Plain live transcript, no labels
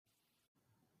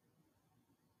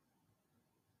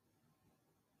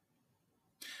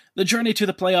The journey to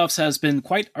the playoffs has been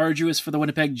quite arduous for the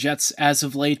Winnipeg Jets as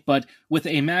of late, but with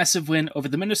a massive win over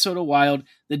the Minnesota Wild,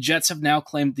 the Jets have now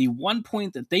claimed the 1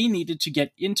 point that they needed to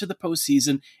get into the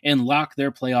postseason and lock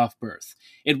their playoff berth.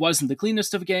 It wasn't the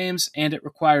cleanest of games, and it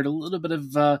required a little bit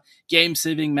of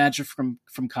game-saving magic from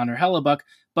Connor Hellebuck,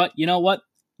 but you know what?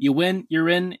 You win, you're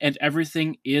in, and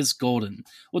everything is golden.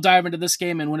 We'll dive into this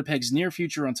game and Winnipeg's near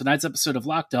future on tonight's episode of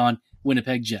Locked On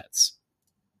Winnipeg Jets.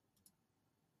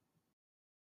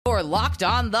 You're Locked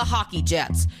On the Hockey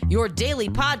Jets, your daily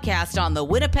podcast on the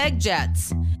Winnipeg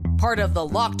Jets. Part of the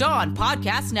Locked On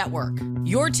Podcast Network,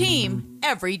 your team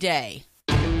every day.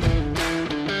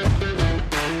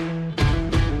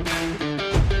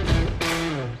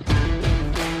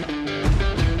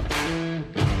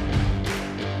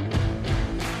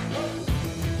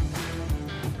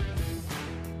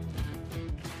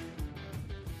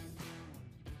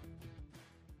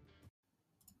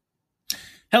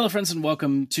 Hello, friends, and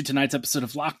welcome to tonight's episode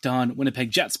of Locked On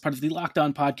Winnipeg Jets, part of the Locked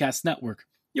On Podcast Network,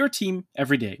 your team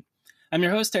every day. I'm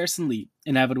your host, Harrison Lee,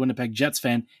 an avid Winnipeg Jets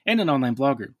fan and an online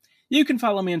blogger. You can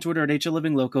follow me on Twitter at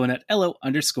HLivingLoco and at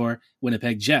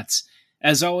LO_Winnipeg Jets.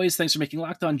 As always, thanks for making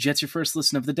Locked On Jets your first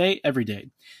listen of the day every day.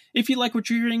 If you like what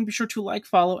you're hearing, be sure to like,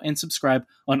 follow, and subscribe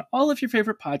on all of your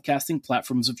favorite podcasting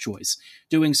platforms of choice.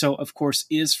 Doing so, of course,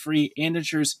 is free and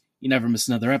ensures you never miss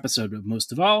another episode, but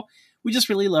most of all, we just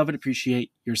really love and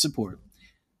appreciate your support.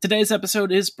 Today's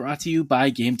episode is brought to you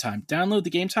by Game Time. Download the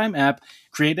Game Time app,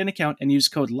 create an account, and use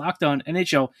code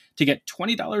LOCKEDONNHL to get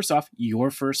 $20 off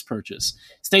your first purchase.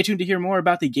 Stay tuned to hear more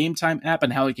about the Game Time app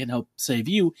and how it can help save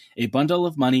you a bundle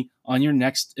of money on your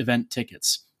next event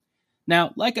tickets.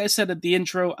 Now, like I said at the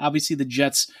intro, obviously the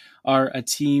Jets are a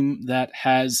team that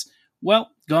has,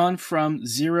 gone from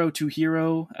zero to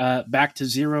hero, back to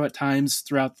zero at times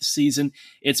throughout the season.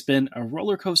 It's been a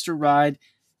roller coaster ride.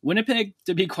 Winnipeg,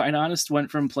 to be quite honest,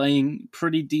 went from playing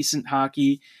pretty decent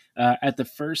hockey at the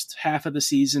first half of the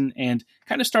season and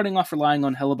kind of starting off relying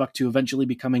on Hellebuck to eventually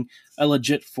becoming a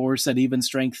legit force at even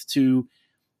strength to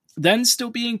then still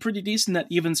being pretty decent at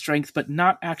even strength, but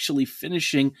not actually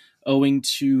finishing owing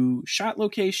to shot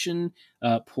location,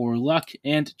 poor luck,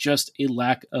 and just a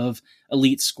lack of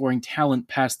elite scoring talent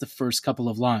past the first couple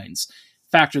of lines.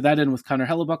 Factor that in with Connor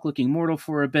Hellebuck looking mortal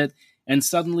for a bit, and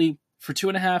suddenly, for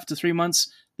 2.5 to 3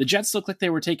 months, the Jets looked like they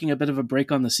were taking a bit of a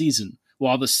break on the season,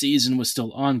 while the season was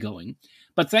still ongoing.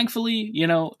 But thankfully,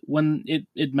 when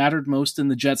it mattered most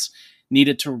and the Jets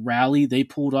needed to rally, they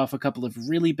pulled off a couple of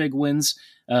really big wins,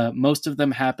 most of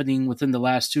them happening within the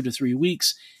last 2 to 3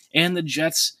 weeks, and the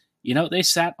Jets, they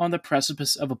sat on the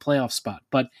precipice of a playoff spot.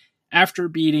 But after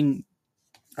beating,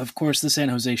 of course, the San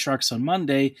Jose Sharks on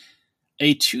Monday,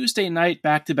 a Tuesday night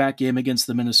back-to-back game against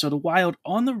the Minnesota Wild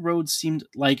on the road seemed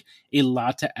like a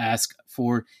lot to ask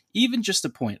for even just a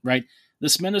point, right?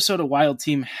 This Minnesota Wild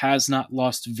team has not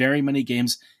lost very many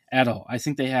games at all. I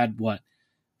think they had,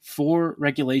 4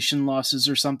 regulation losses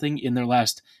or something in their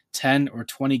last 10 or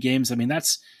 20 games. I mean,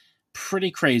 that's pretty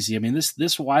crazy. I mean,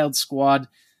 this Wild squad,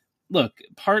 look,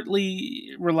 partly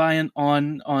reliant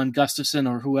on Gustafsson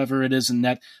or whoever it is in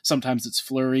net. Sometimes it's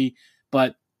Fleury,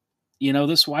 but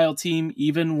this Wild team,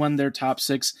 even when their top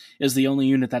 6 is the only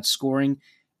unit that's scoring,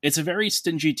 it's a very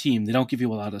stingy team. They don't give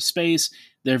you a lot of space.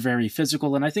 They're very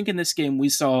physical. And I think in this game we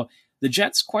saw the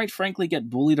Jets, quite frankly, get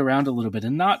bullied around a little bit,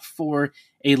 and not for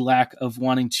a lack of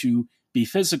wanting to be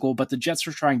physical, but the Jets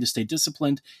were trying to stay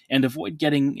disciplined and avoid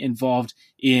getting involved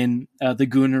in the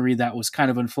goonery that was kind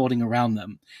of unfolding around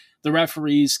them. The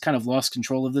referees kind of lost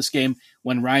control of this game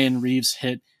when Ryan Reeves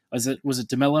hit, was it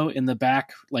DeMello in the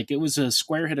back? Like, it was a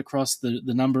square hit across the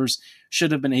numbers,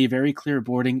 should have been a very clear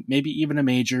boarding, maybe even a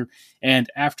major.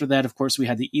 And after that, of course, we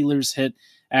had the Ehlers hit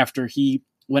after he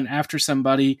went after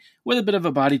somebody with a bit of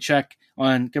a body check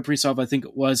on Kaprizov, I think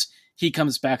it was. He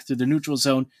comes back through the neutral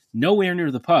zone, nowhere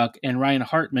near the puck, and Ryan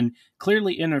Hartman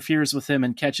clearly interferes with him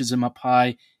and catches him up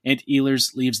high, and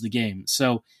Ehlers leaves the game.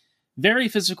 So, very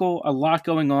physical, a lot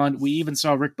going on. We even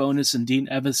saw Rick Bowness and Dean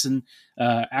Evason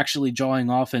actually jawing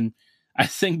off, and I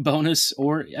think Bowness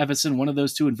or Evason, one of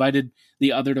those two, invited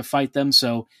the other to fight them.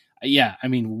 So, yeah, I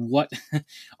mean, what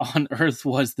on earth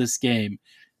was this game?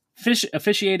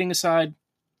 Officiating aside,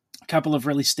 a couple of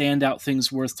really standout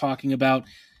things worth talking about.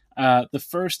 The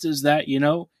first is that,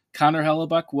 Connor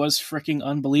Hellebuck was freaking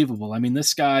unbelievable. I mean,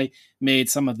 this guy made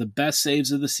some of the best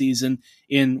saves of the season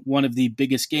in one of the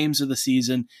biggest games of the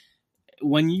season.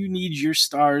 When you need your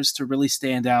stars to really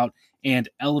stand out and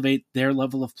elevate their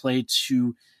level of play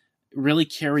to really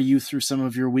carry you through some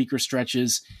of your weaker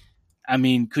stretches, I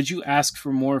mean, could you ask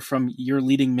for more from your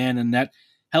leading man in net?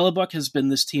 Hellebuck has been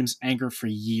this team's anchor for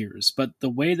years, but the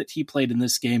way that he played in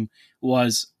this game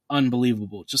was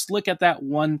unbelievable. Just look at that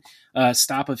one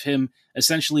stop of him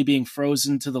essentially being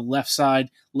frozen to the left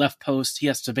side, left post. He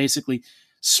has to basically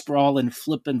sprawl and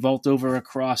flip and vault over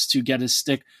across to get his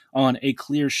stick on a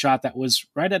clear shot that was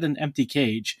right at an empty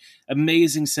cage.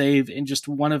 Amazing save, and just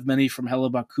one of many from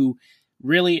Hellebuck, who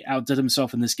really outdid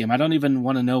himself in this game. I don't even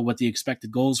want to know what the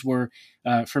expected goals were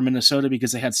for Minnesota,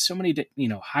 because they had so many,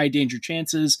 high danger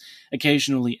chances,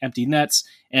 occasionally empty nets,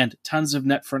 and tons of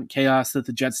net front chaos that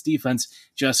the Jets defense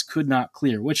just could not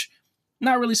clear, which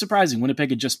not really surprising. Winnipeg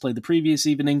had just played the previous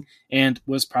evening and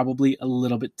was probably a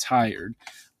little bit tired.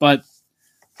 But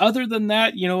other than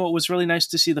that, it was really nice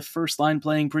to see the first line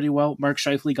playing pretty well. Mark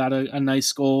Scheifele got a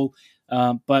nice goal.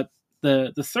 But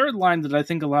the third line that I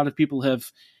think a lot of people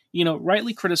have,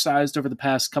 rightly criticized over the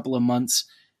past couple of months,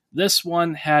 this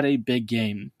one had a big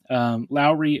game.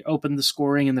 Lowry opened the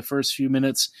scoring in the first few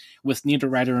minutes with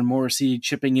Niederreiter and Morrissey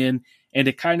chipping in, and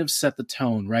it kind of set the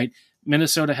tone, right?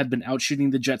 Minnesota had been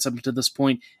outshooting the Jets up to this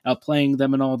point, outplaying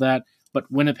them and all that,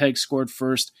 but Winnipeg scored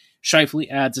first. Scheifele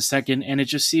adds a second, and it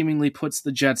just seemingly puts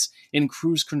the Jets in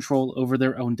cruise control over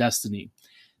their own destiny.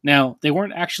 Now, they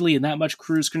weren't actually in that much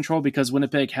cruise control because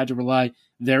Winnipeg had to rely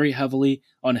very heavily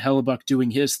on Hellebuck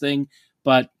doing his thing,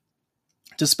 but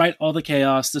despite all the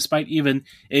chaos, despite even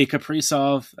a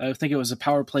Kaprizov, I think it was a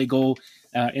power play goal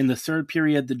in the third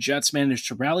period, the Jets managed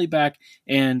to rally back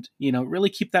and, really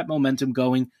keep that momentum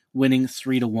going, winning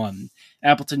 3-1.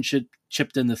 Appleton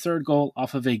chipped in the third goal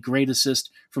off of a great assist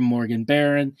from Morgan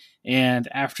Barron, and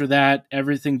after that,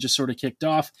 everything just sort of kicked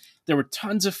off. There were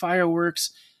tons of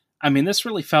fireworks. I mean, this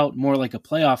really felt more like a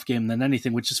playoff game than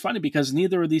anything, which is funny because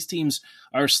neither of these teams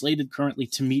are slated currently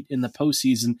to meet in the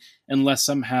postseason unless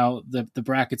somehow the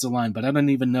brackets align. But I don't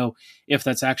even know if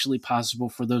that's actually possible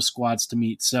for those squads to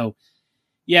meet. So,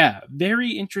 yeah,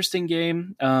 very interesting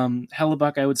game.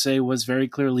 Hellebuck, I would say, was very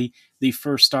clearly the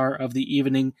first star of the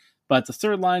evening. But the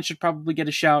third line should probably get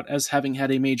a shout as having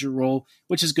had a major role,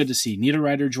 which is good to see.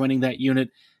 Niederreiter joining that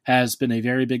unit has been a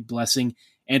very big blessing,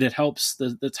 and it helps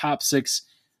the top six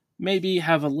maybe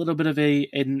have a little bit of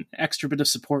an extra bit of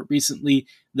support recently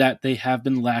that they have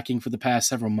been lacking for the past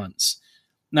several months.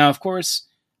 Now, of course,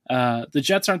 the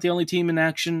Jets aren't the only team in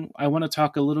action. I want to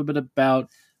talk a little bit about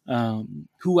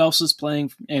who else is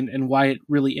playing and why it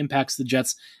really impacts the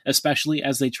Jets, especially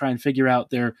as they try and figure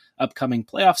out their upcoming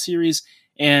playoff series,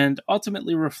 and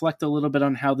ultimately reflect a little bit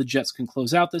on how the Jets can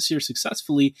close out this year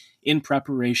successfully in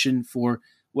preparation for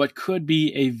what could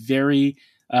be a very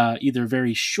either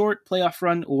very short playoff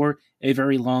run or a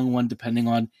very long one, depending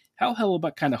on how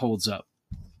Hellebuck kind of holds up.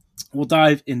 We'll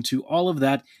dive into all of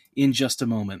that in just a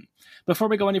moment. Before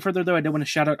we go any further, though, I do want to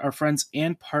shout out our friends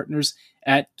and partners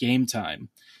at Game Time.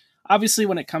 Obviously,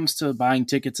 when it comes to buying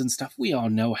tickets and stuff, we all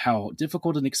know how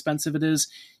difficult and expensive it is.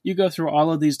 You go through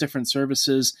all of these different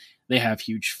services, they have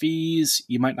huge fees,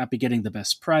 you might not be getting the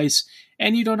best price,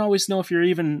 and you don't always know if you're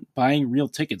even buying real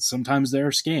tickets. Sometimes there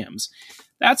are scams.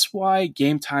 That's why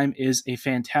Game Time is a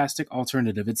fantastic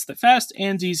alternative. It's the fast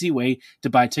and easy way to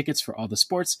buy tickets for all the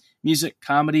sports, music,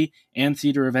 comedy, and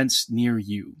theater events near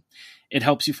you. It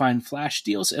helps you find flash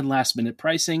deals and last-minute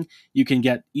pricing. You can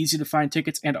get easy-to-find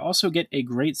tickets and also get a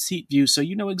great seat view so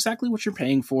you know exactly what you're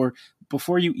paying for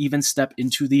before you even step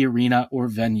into the arena or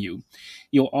venue.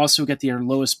 You'll also get their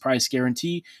lowest price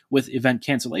guarantee with event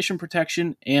cancellation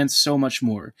protection and so much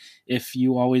more. If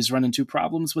you always run into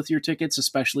problems with your tickets,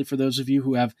 especially for those of you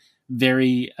who have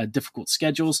very difficult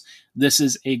schedules, this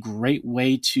is a great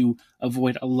way to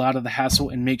avoid a lot of the hassle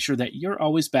and make sure that you're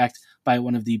always backed by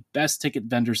one of the best ticket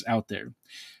vendors out there.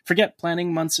 Forget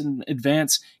planning months in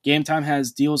advance. Game Time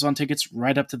has deals on tickets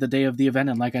right up to the day of the event,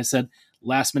 and like I said,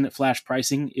 last-minute flash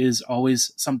pricing is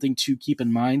always something to keep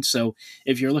in mind. So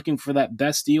if you're looking for that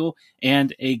best deal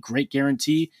and a great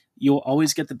guarantee, you'll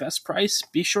always get the best price.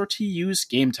 Be sure to use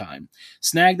Game Time.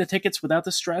 Snag the tickets without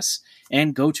the stress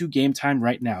and go to Game Time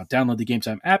right now. Download the Game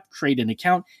Time app, create an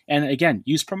account, and again,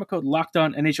 use promo code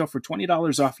LOCKEDONNHL for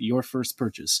 $20 off your first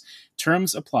purchase.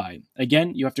 Terms apply.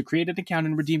 Again, you have to create an account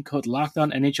and redeem code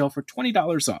LOCKEDONNHL for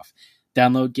 $20 off.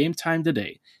 Download Game Time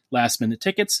today. Last minute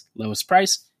tickets, lowest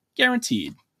price,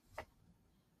 guaranteed.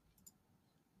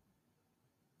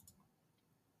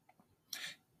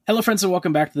 Hello, friends, and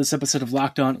welcome back to this episode of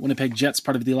Locked On Winnipeg Jets,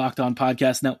 part of the Locked On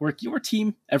Podcast Network, your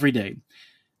team every day.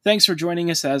 Thanks for joining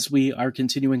us as we are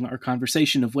continuing our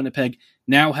conversation of Winnipeg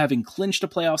now having clinched a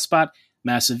playoff spot.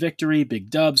 Massive victory, big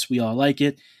dubs, we all like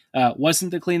it.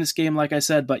 Wasn't the cleanest game, like I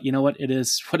said, but you know what? It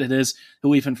is what it is.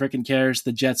 Who even freaking cares?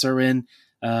 The Jets are in.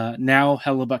 Now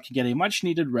Hellebuck can get a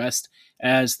much-needed rest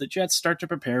as the Jets start to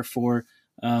prepare for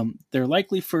their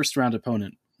likely first-round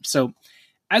opponent. So,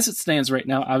 as it stands right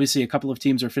now, obviously a couple of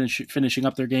teams are finishing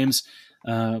up their games,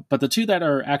 but the two that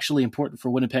are actually important for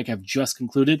Winnipeg have just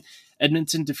concluded.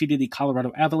 Edmonton defeated the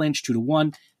Colorado Avalanche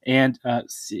 2-1, and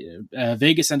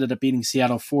Vegas ended up beating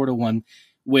Seattle 4-1,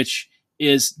 which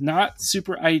is not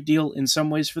super ideal in some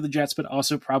ways for the Jets, but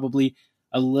also probably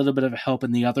a little bit of help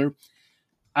in the other.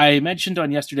 I mentioned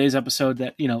on yesterday's episode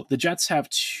that, the Jets have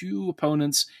two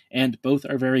opponents and both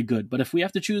are very good. But if we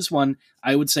have to choose one,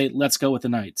 I would say let's go with the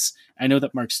Knights. I know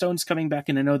that Mark Stone's coming back,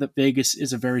 and I know that Vegas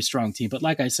is a very strong team. But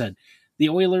like I said, the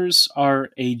Oilers are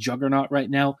a juggernaut right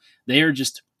now. They are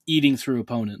just eating through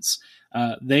opponents.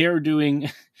 They are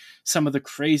doing some of the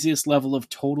craziest level of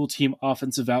total team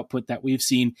offensive output that we've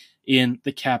seen in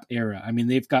the Cap era. I mean,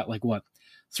 they've got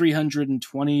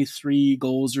 323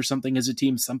 goals or something as a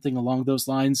team, something along those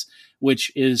lines,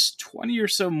 which is 20 or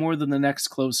so more than the next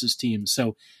closest team.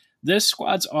 So this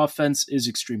squad's offense is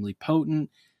extremely potent.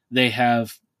 They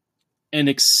have an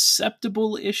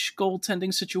acceptable-ish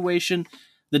goaltending situation.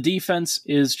 The defense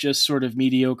is just sort of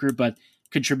mediocre, but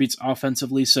contributes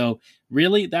offensively. So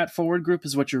really, that forward group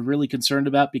is what you're really concerned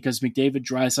about, because McDavid,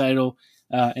 Draisaitl,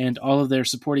 and all of their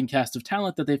supporting cast of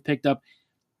talent that they've picked up,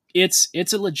 it's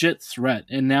a legit threat.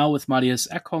 And now with Matthias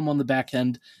Ekholm on the back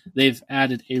end, they've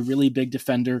added a really big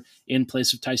defender in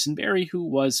place of Tyson Barrie, who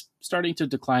was starting to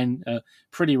decline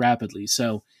pretty rapidly.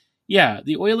 So yeah,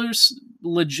 the Oilers,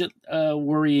 legit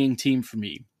worrying team for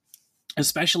me,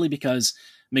 especially because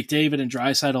McDavid and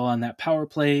Draisaitl on that power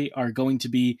play are going to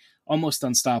be almost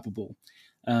unstoppable.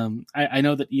 I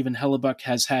know that even Hellebuck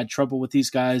has had trouble with these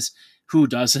guys. Who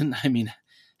doesn't? I mean,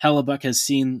 Hellebuck has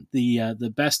seen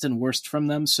the best and worst from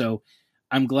them, so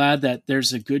I'm glad that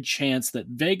there's a good chance that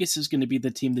Vegas is going to be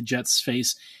the team the Jets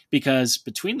face, because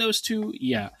between those two,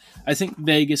 yeah, I think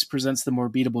Vegas presents the more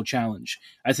beatable challenge.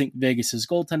 I think Vegas's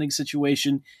goaltending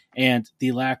situation and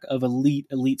the lack of elite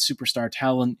superstar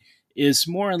talent is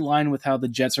more in line with how the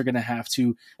Jets are going to have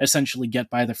to essentially get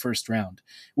by the first round.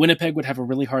 Winnipeg would have a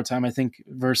really hard time, I think,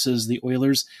 versus the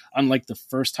Oilers, unlike the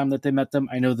first time that they met them.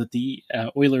 I know that the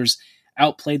Oilers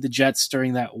outplayed the Jets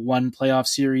during that one playoff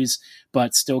series,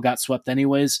 but still got swept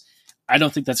anyways. I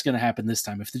don't think that's going to happen this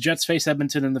time. If the Jets face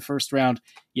Edmonton in the first round,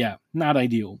 yeah, not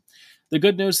ideal. The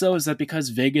good news, though, is that because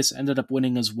Vegas ended up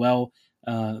winning as well,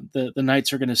 the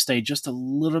Knights are going to stay just a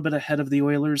little bit ahead of the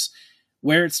Oilers.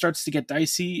 Where it starts to get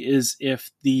dicey is if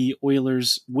the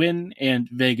Oilers win and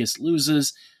Vegas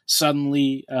loses.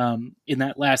 Suddenly, in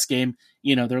that last game,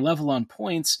 they're level on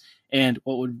points. And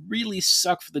what would really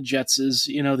suck for the Jets is,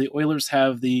 the Oilers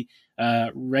have the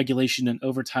regulation and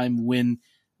overtime win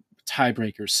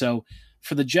tiebreaker. So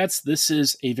for the Jets, this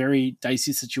is a very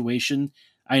dicey situation.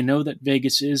 I know that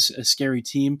Vegas is a scary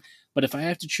team, but if I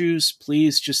have to choose,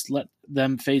 please just let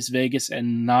them face Vegas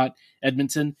and not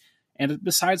Edmonton. And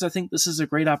besides, I think this is a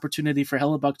great opportunity for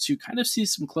Hellebuck to kind of see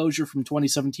some closure from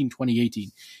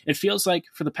 2017-2018. It feels like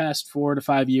for the past 4 to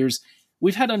 5 years,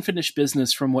 we've had unfinished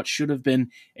business from what should have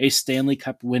been a Stanley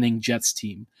Cup winning Jets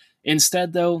team.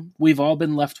 Instead, though, we've all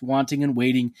been left wanting and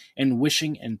waiting and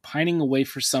wishing and pining away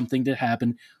for something to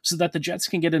happen so that the Jets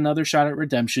can get another shot at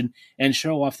redemption and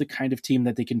show off the kind of team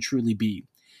that they can truly be.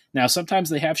 Now,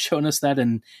 sometimes they have shown us that,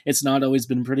 and it's not always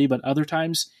been pretty, but other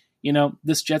times,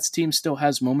 this Jets team still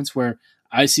has moments where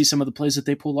I see some of the plays that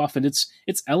they pull off, and it's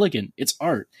elegant, it's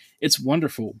art, it's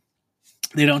wonderful.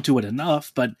 They don't do it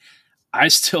enough, but I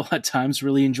still at times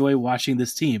really enjoy watching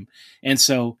this team. And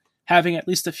so having at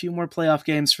least a few more playoff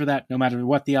games for that, no matter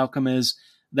what the outcome is,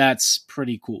 that's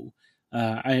pretty cool.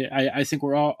 I think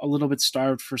we're all a little bit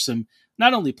starved for some,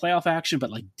 not only playoff action, but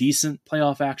decent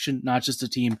playoff action, not just a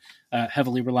team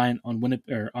heavily reliant on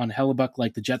on Hellebuck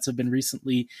like the Jets have been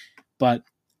recently. But,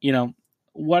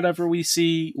 whatever we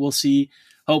see, we'll see.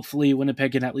 Hopefully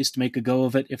Winnipeg can at least make a go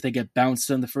of it if they get bounced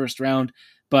in the first round.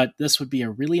 But this would be a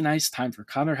really nice time for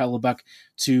Connor Hellebuck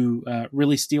to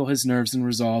really steel his nerves and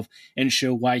resolve and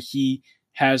show why he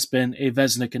has been a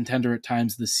Vezina contender at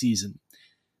times this season.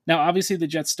 Now, obviously, the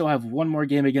Jets still have one more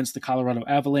game against the Colorado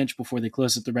Avalanche before they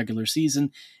close out the regular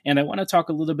season, and I want to talk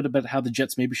a little bit about how the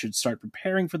Jets maybe should start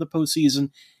preparing for the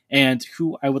postseason and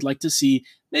who I would like to see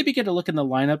maybe get a look in the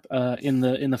lineup in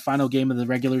the final game of the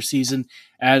regular season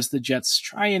as the Jets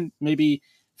try and maybe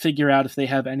figure out if they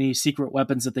have any secret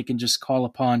weapons that they can just call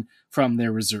upon from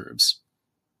their reserves.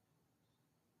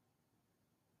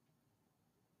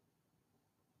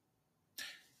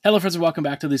 Hello, friends, and welcome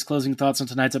back to these closing thoughts on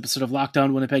tonight's episode of Locked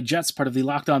On Winnipeg Jets, part of the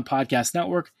Locked On Podcast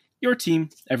Network, your team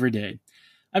every day.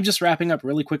 I'm just wrapping up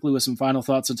really quickly with some final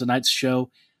thoughts on tonight's show.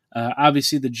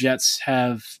 Obviously, the Jets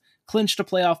have clinched a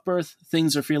playoff berth.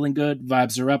 Things are feeling good.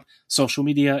 Vibes are up. Social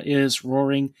media is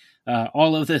roaring.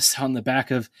 All of this on the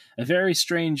back of a very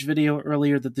strange video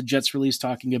earlier that the Jets released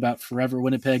talking about Forever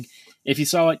Winnipeg. If you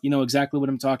saw it, you know exactly what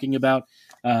I'm talking about.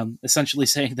 Essentially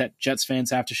saying that Jets fans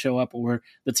have to show up or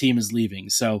the team is leaving.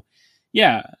 So,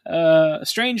 yeah, a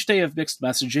strange day of mixed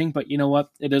messaging, but you know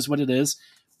what? It is what it is.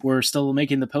 We're still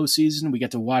making the postseason. We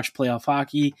get to watch playoff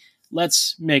hockey.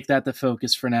 Let's make that the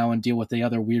focus for now and deal with the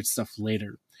other weird stuff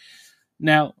later.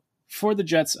 Now, for the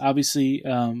Jets, obviously,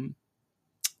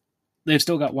 they've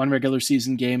still got one regular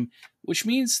season game, which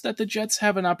means that the Jets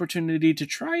have an opportunity to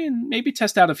try and maybe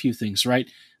test out a few things, right?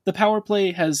 The power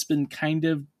play has been kind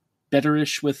of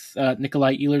betterish with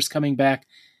Nikolai Ehlers coming back,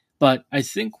 but I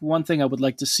think one thing I would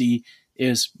like to see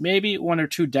is maybe one or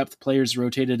two depth players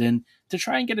rotated in to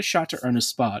try and get a shot to earn a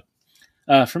spot.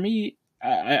 For me,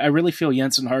 I really feel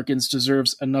Jensen Harkins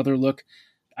deserves another look.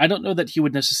 I don't know that he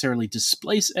would necessarily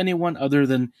displace anyone other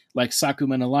than like Saku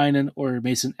Menelainen or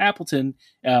Mason Appleton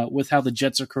with how the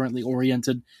Jets are currently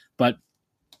oriented, but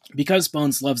because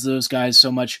Bones loves those guys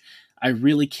so much, I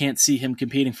really can't see him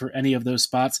competing for any of those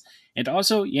spots. And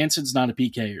also, Jansen's not a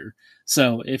PKer.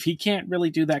 So if he can't really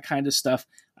do that kind of stuff,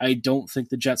 I don't think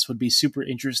the Jets would be super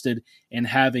interested in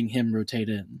having him rotate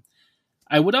in.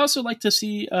 I would also like to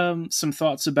see some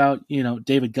thoughts about,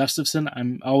 David Gustafsson.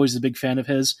 I'm always a big fan of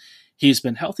his. He's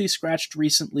been healthy scratched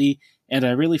recently, and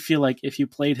I really feel like if you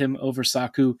played him over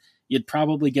Saku, you'd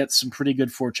probably get some pretty good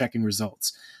forechecking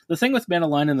results. The thing with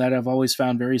Manalainen that I've always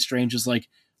found very strange is like,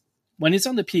 when he's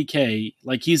on the PK,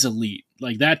 like he's elite.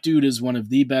 Like that dude is one of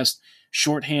the best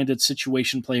shorthanded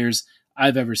situation players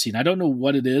I've ever seen. I don't know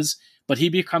what it is, but he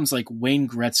becomes like Wayne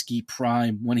Gretzky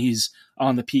prime when he's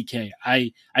on the PK.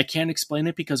 I can't explain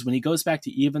it because when he goes back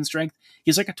to even strength,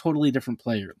 he's like a totally different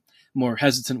player. More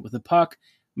hesitant with the puck,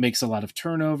 makes a lot of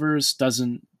turnovers,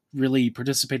 doesn't really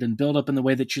participate in build-up in the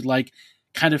way that you'd like,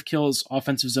 kind of kills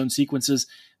offensive zone sequences.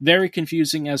 Very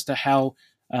confusing as to how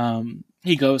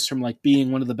he goes from like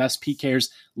being one of the best PKers,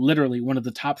 literally one of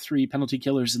the top 3 penalty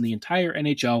killers in the entire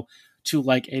NHL, to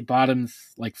like a bottom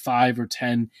 5 or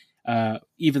 10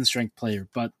 even strength player.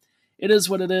 But it is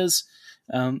what it is.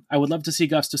 I would love to see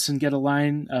Gustafsson get a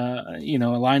line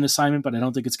assignment, but I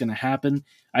don't think it's going to happen.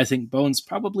 I think Bones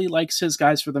probably likes his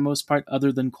guys for the most part,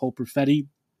 other than Cole Perfetti.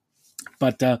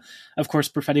 But of course,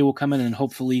 Perfetti will come in and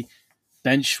hopefully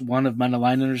bench one of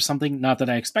Menelainen or something. Not that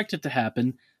I expect it to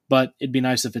happen, but it'd be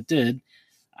nice if it did.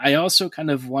 I also kind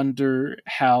of wonder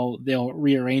how they'll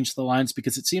rearrange the lines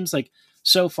because it seems like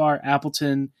so far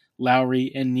Appleton,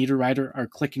 Lowry, and Niederreiter are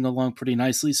clicking along pretty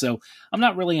nicely, so I'm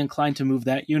not really inclined to move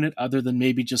that unit other than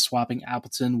maybe just swapping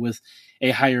Appleton with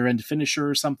a higher-end finisher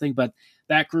or something, but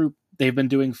that group, they've been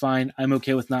doing fine. I'm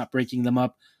okay with not breaking them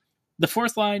up. The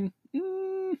fourth line,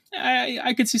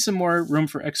 I could see some more room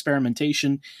for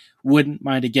experimentation. Wouldn't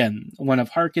mind, again, one of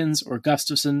Harkins or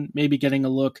Gustafsson maybe getting a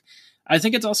look. I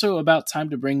think it's also about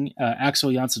time to bring Axel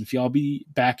Jonsson-Fjallby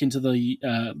back into the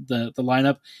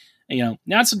lineup.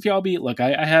 Jonsson-Fjallby, look,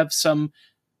 I have some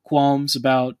qualms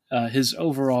about his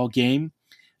overall game.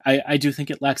 I do think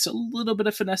it lacks a little bit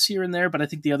of finesse here and there, but I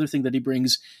think the other thing that he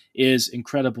brings is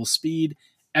incredible speed,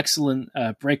 excellent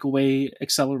breakaway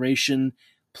acceleration,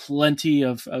 plenty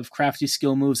of crafty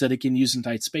skill moves that he can use in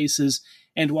tight spaces.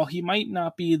 And while he might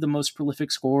not be the most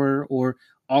prolific scorer or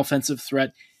offensive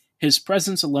threat, his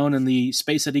presence alone and the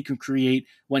space that he can create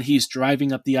when he's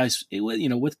driving up the ice,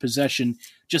 with possession,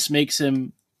 just makes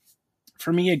him,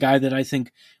 for me, a guy that I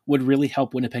think would really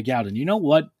help Winnipeg out. And you know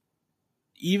what?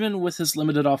 Even with his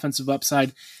limited offensive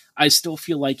upside, I still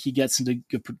feel like he gets into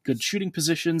good shooting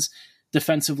positions.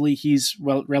 Defensively, he's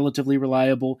relatively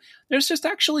reliable. There's just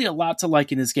actually a lot to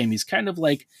like in his game. He's kind of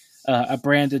like a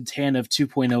Brandon Tanev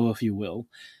 2.0, if you will.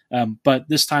 But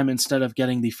this time, instead of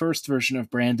getting the first version of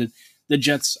Brandon, the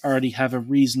Jets already have a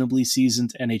reasonably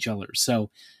seasoned NHLer. So,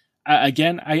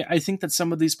 again, I think that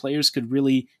some of these players could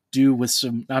really do with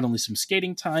not only some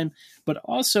skating time, but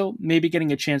also maybe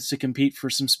getting a chance to compete for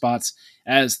some spots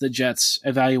as the Jets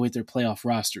evaluate their playoff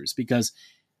rosters. Because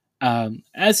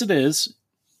as it is,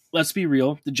 let's be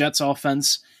real, the Jets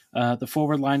offense, the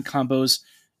forward line combos,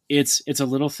 it's a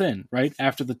little thin, right?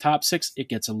 After the top 6, it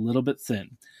gets a little bit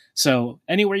thin. So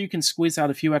anywhere you can squeeze out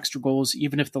a few extra goals,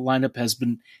 even if the lineup has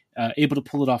been able to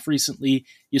pull it off recently,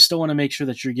 you still want to make sure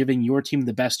that you're giving your team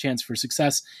the best chance for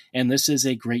success, and this is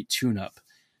a great tune-up.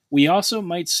 We also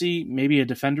might see maybe a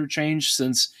defender change,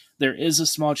 since there is a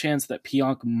small chance that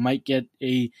Pionk might get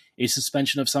a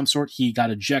suspension of some sort. He got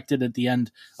ejected at the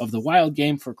end of the Wild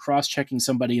game for cross-checking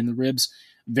somebody in the ribs.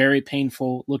 Very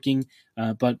painful looking,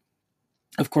 but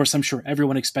Of course, I'm sure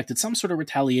everyone expected some sort of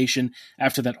retaliation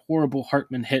after that horrible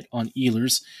Hartman hit on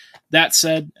Ehlers. That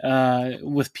said,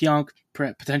 with Pionk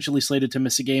potentially slated to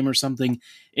miss a game or something,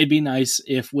 it'd be nice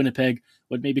if Winnipeg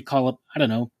would maybe call up, I don't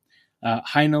know,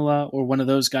 Heinola or one of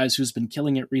those guys who's been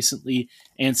killing it recently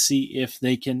and see if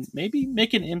they can maybe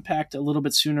make an impact a little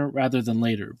bit sooner rather than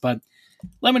later. But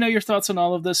let me know your thoughts on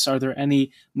all of this. Are there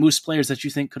any Moose players that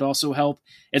you think could also help?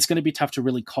 It's going to be tough to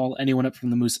really call anyone up from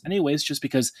the Moose anyways, just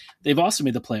because they've also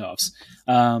made the playoffs.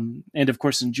 And of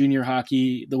course, in junior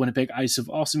hockey, the Winnipeg Ice have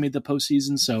also made the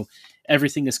postseason, so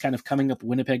everything is kind of coming up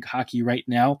Winnipeg hockey right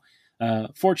now.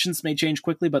 Fortunes may change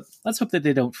quickly, but let's hope that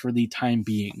they don't for the time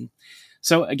being.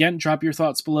 So again, drop your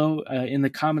thoughts below in the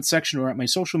comment section or at my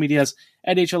social medias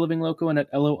at HLLivingLoco and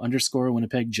at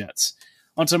LO_Winnipeg Jets.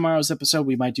 On tomorrow's episode,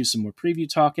 we might do some more preview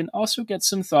talk and also get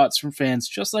some thoughts from fans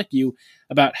just like you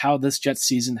about how this Jets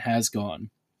season has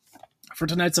gone. For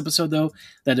tonight's episode, though,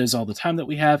 that is all the time that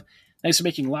we have. Thanks for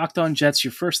making Locked On Jets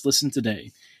your first listen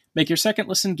today. Make your second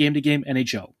listen game-to-game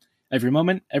NHL. Every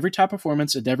moment, every top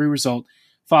performance, and every result,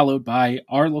 followed by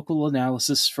our local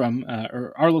analysis from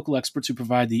our local experts who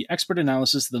provide the expert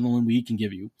analysis that only we can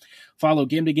give you. Follow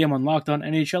Game to Game on Locked On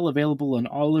NHL, available on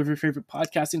all of your favorite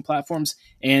podcasting platforms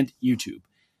and YouTube.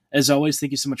 As always,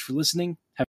 thank you so much for listening.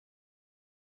 Have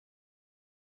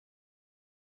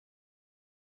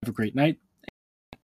a great night.